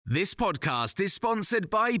This podcast is sponsored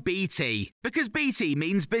by BT, because BT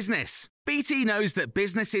means business. BT knows that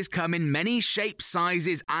businesses come in many shapes,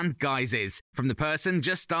 sizes and guises, from the person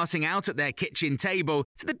just starting out at their kitchen table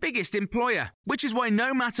to the biggest employer, which is why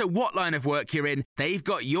no matter what line of work you're in, they've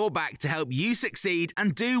got your back to help you succeed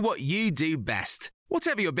and do what you do best.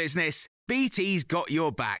 Whatever your business, BT's got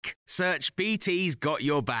your back. Search BT's got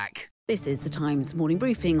your back. This is the Times morning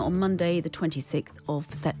briefing on Monday, the 26th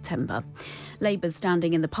of September. Labour's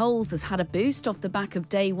standing in the polls has had a boost off the back of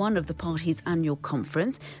day one of the party's annual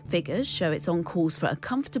conference. Figures show it's on course for a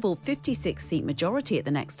comfortable 56-seat majority at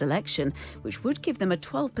the next election, which would give them a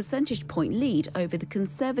 12 percentage point lead over the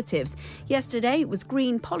Conservatives. Yesterday, it was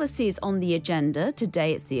green policies on the agenda.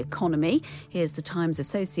 Today, it's the economy. Here's the Times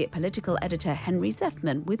associate political editor Henry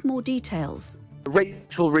Zeffman with more details.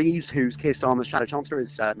 Rachel Reeves, who's Keir Starmer's Shadow Chancellor,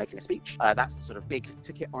 is making a speech. That's the sort of big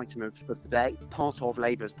ticket item of the day. Part of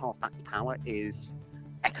Labour's path back to power is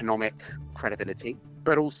economic credibility,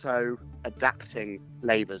 but also adapting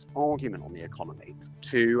Labour's argument on the economy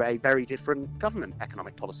to a very different government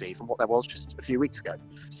economic policy from what there was just a few weeks ago.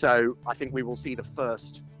 So I think we will see the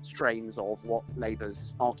first strains of what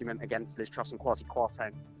Labour's argument against Liz Truss and Kwasi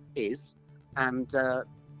Kwarteng is, and that'll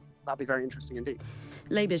be very interesting indeed.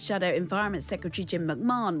 Labour's Shadow Environment Secretary Jim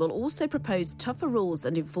McMahon will also propose tougher rules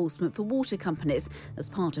and enforcement for water companies as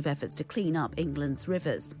part of efforts to clean up England's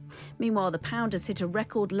rivers. Meanwhile, the pound has hit a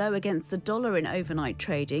record low against the dollar in overnight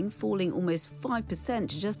trading, falling almost 5%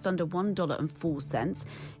 to just under $1.04.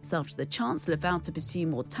 It's after the Chancellor vowed to pursue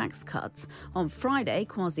more tax cuts. On Friday,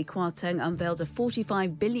 Kwasi Kwarteng unveiled a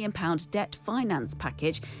 £45 billion debt finance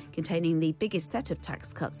package containing the biggest set of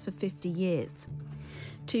tax cuts for 50 years.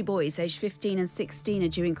 Two boys, aged 15 and 16, are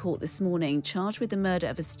due in court this morning, charged with the murder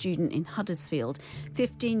of a student in Huddersfield.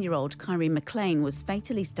 15-year-old Kyrie McLean was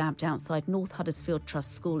fatally stabbed outside North Huddersfield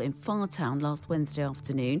Trust School in Fartown last Wednesday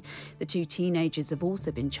afternoon. The two teenagers have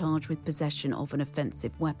also been charged with possession of an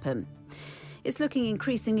offensive weapon. It's looking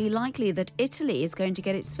increasingly likely that Italy is going to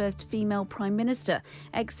get its first female prime minister.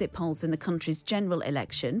 Exit polls in the country's general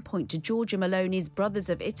election point to Giorgia Meloni's Brothers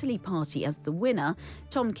of Italy party as the winner.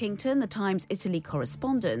 Tom Kington, the Times Italy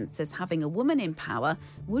correspondent, says having a woman in power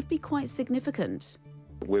would be quite significant.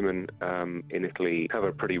 Women in Italy have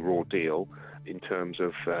a pretty raw deal in terms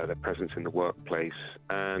of their presence in the workplace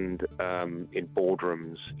and in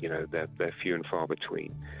boardrooms. You know, they're few and far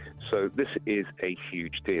between. So this is a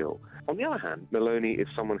huge deal. On the other hand, Meloni is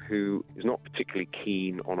someone who is not particularly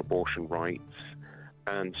keen on abortion rights.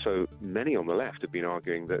 And so many on the left have been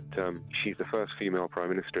arguing that she's the first female prime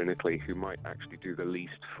minister in Italy who might actually do the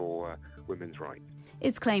least for women's rights.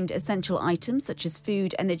 It's claimed essential items such as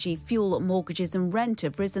food, energy, fuel, mortgages and rent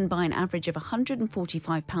have risen by an average of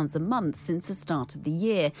 £145 a month since the start of the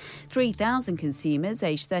year. 3,000 consumers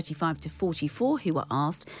aged 35 to 44 who were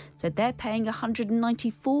asked said they're paying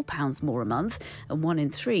 £194 more a month, and 1 in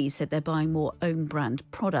 3 said they're buying more own-brand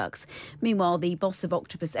products. Meanwhile, the boss of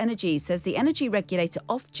Octopus Energy says the energy regulator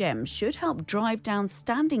Ofgem should help drive down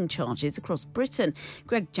standing charges across Britain.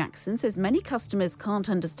 Greg Jackson says many customers can't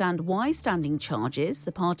understand why standing charges,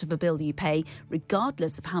 the part of a bill you pay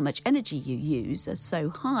regardless of how much energy you use, are so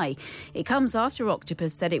high. It comes after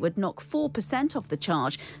Octopus said it would knock 4% off the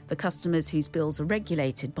charge for customers whose bills are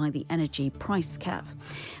regulated by the energy price cap.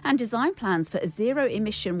 And design plans for a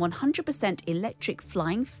zero-emission 100% electric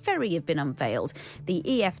flying ferry have been unveiled.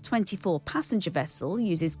 The EF-24 passenger vessel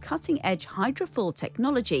uses cutting-edge hydrofoil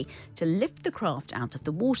technology to lift the craft out of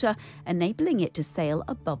the water, enabling it to sail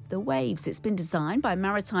above the waves. It's been designed by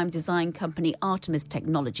maritime design company Artemis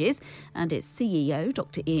Technologies, and its CEO,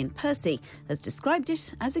 Dr. Ian Percy, has described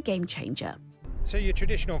it as a game changer. So your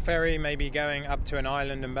traditional ferry may be going up to an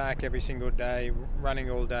island and back every single day,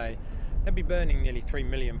 running all day. They'll be burning nearly £3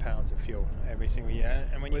 million of fuel every single year.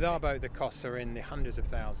 And with our boat, the costs are in the hundreds of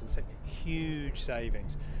thousands. So huge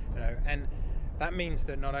savings, and that means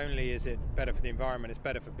that not only is it better for the environment, it's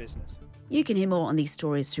better for business. You can hear more on these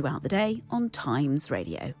stories throughout the day on Times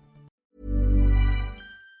Radio.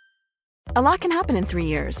 A lot can happen in 3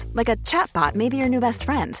 years, like a chatbot may be your new best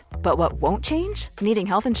friend. But what won't change? Needing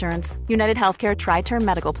health insurance. United Healthcare Tri-Term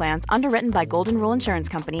Medical Plans, underwritten by Golden Rule Insurance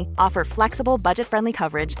Company, offer flexible, budget-friendly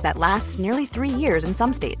coverage that lasts nearly 3 years in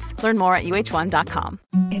some states. Learn more at UH1.com.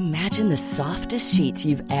 Imagine the softest sheets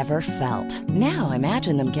you've ever felt. Now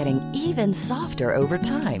imagine them getting even softer over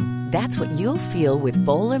time. That's what you'll feel with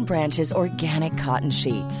Boll & Branch's organic cotton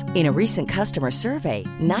sheets. In a recent customer survey,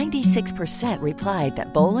 96% replied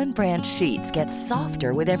that Boll & Branch sheets get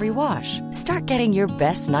softer with every wash. Start getting your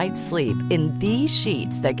best night's sleep in these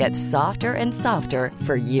sheets that get softer and softer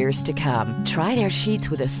for years to come. Try their sheets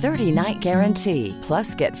with a 30-night guarantee.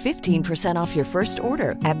 Plus, get 15% off your first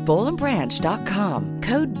order at bollandbranch.com.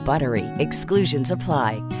 Code BUTTERY. Exclusions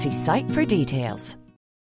apply. See site for details.